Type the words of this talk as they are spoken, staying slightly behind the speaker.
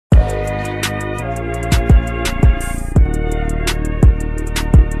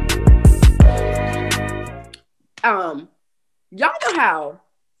y'all know how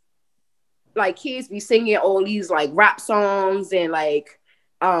like kids be singing all these like rap songs and like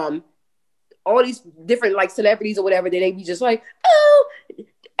all these different like celebrities or whatever, then they be just like, oh,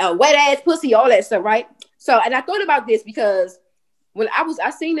 a wet ass pussy, all that stuff, right? So, and I thought about this because when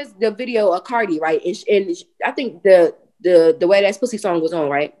I seen the video of Cardi, right, and I think the wet ass pussy song was on,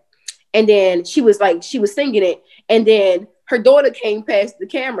 right, and then she was singing it, and then her daughter came past the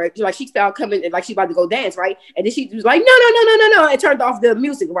camera, like she started coming, and like she about to go dance, right, and then she was like, no, and turned off the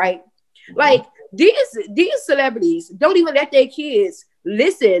music, right, like these celebrities don't even let their kids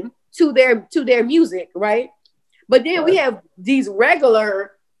listen to their music, right, but then we have these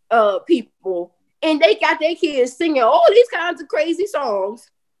regular people, and they got their kids singing all these kinds of crazy songs,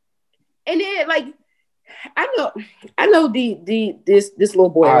 and then like I know this little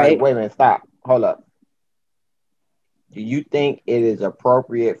boy, all right? Wait a minute, stop, hold up. Do you think it is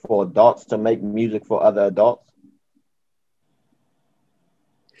appropriate for adults to make music for other adults?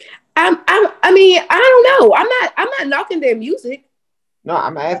 I mean, I don't know. I'm not knocking their music. No,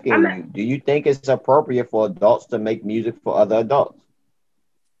 I'm asking you, do you think it's appropriate for adults to make music for other adults?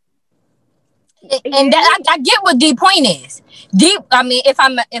 And that, I get what D point is. I mean, if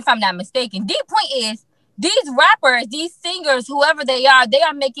I'm not mistaken, D point is these rappers, these singers, whoever they are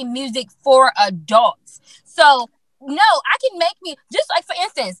making music for adults. So no, I can make me just like, for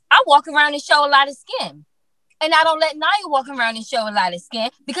instance, I walk around and show a lot of skin, and I don't let Naya walk around and show a lot of skin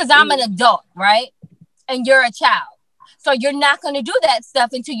because I'm an adult, right? And you're a child. So you're not going to do that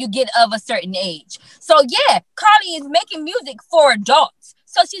stuff until you get of a certain age. So yeah, Cardi is making music for adults.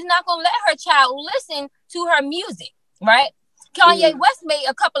 So she's not going to let her child listen to her music, right? Kanye West made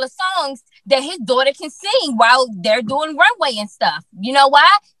a couple of songs that his daughter can sing while they're doing runway and stuff. You know why?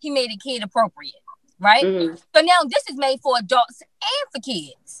 He made it kid appropriate, right? So now this is made for adults and for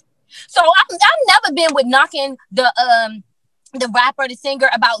kids. So I've never been with knocking the rapper, the singer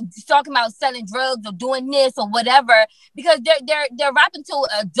about talking about selling drugs or doing this or whatever, because they're rapping to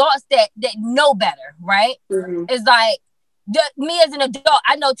adults that know better, right? It's like me as an adult,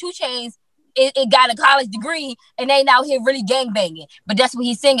 I know 2 Chainz, it got a college degree and ain't out here really gangbanging, but that's what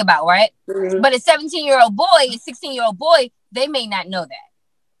he's singing about, right? But a 17-year-old boy, a 16-year-old boy, they may not know that.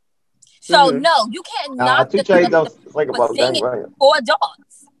 So no, you can't knock 2 Chainz don't think about singing for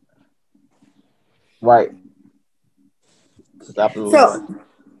adults, right?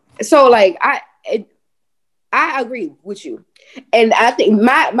 So like I agree with you, and I think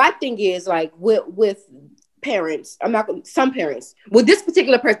my thing is like with parents. I'm not gonna, some parents with this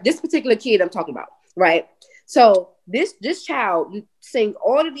particular kid I'm talking about, right? So this child sing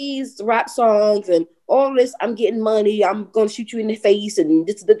all of these rap songs and all this. I'm getting money. I'm gonna shoot you in the face and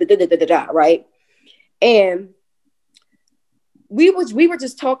this right? And we were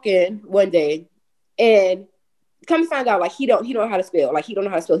just talking one day, and come to find out, like he don't know how to spell. Like he don't know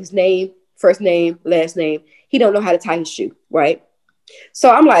how to spell his name, first name, last name. He don't know how to tie his shoe, right?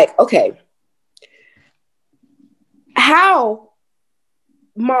 So I'm like, okay, how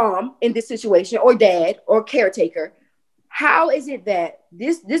mom in this situation, or dad, or caretaker, how is it that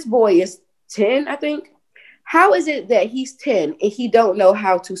this boy is 10, I think? How is it that he's 10 and he don't know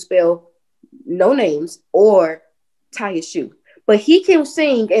how to spell no names or tie his shoe, but he can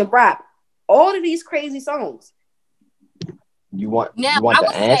sing and rap all of these crazy songs? You want the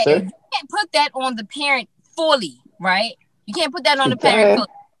answer? Say, you can't put that on the parent fully, right? You can't put that on the parent fully.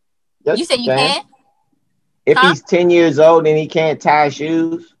 Yes, you say you can? If he's 10 years old and he can't tie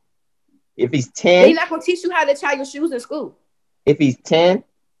shoes, if he's 10, they're not gonna teach you how to tie your shoes in school. If he's 10,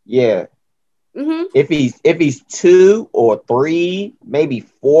 yeah. If he's 2 or 3, maybe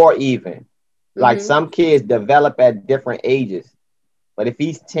 4 even. Like some kids develop at different ages. But if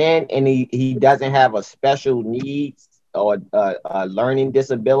he's 10 and he doesn't have a special needs or a learning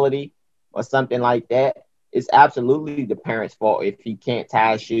disability or something like that, it's absolutely the parent's fault if he can't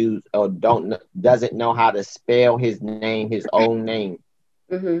tie shoes or doesn't know how to spell his name, his own name.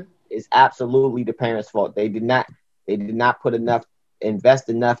 It's absolutely the parent's fault. They did not invest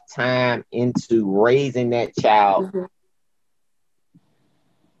enough time into raising that child.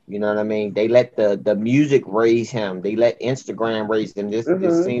 You know what I mean? They let the music raise him. They let Instagram raise him. This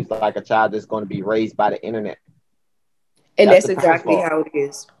seems like a child that's going to be raised by the internet. And that's exactly how it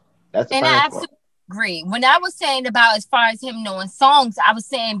is. That's the and I absolutely agree. When I was saying about as far as him knowing songs, I was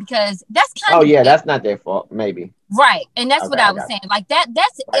saying because that's kind of that's not their fault, maybe. Right. And that's what I was saying. Like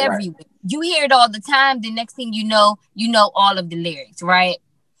that's everywhere. Right. You hear it all the time. The next thing you know all of the lyrics, right?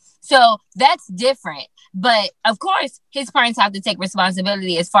 So that's different. But of course, his parents have to take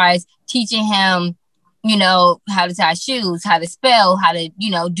responsibility as far as teaching him, how to tie shoes, how to spell, how to,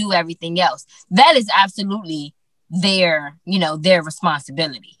 do everything else. That is absolutely their, you know, their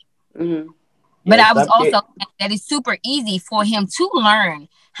responsibility. Mm-hmm. But I was also that it's super easy for him to learn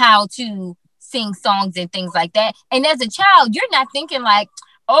how to sing songs and things like that. And as a child, you're not thinking like,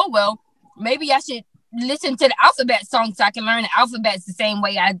 oh, well, maybe I should listen to the alphabet song so I can learn the alphabets the same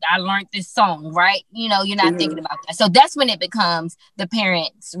way I learned this song, right? You know, you're not thinking about that. So that's when it becomes the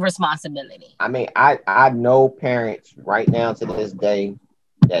parent's responsibility. I mean, I know parents right now to this day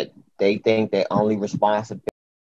that they think their only responsibility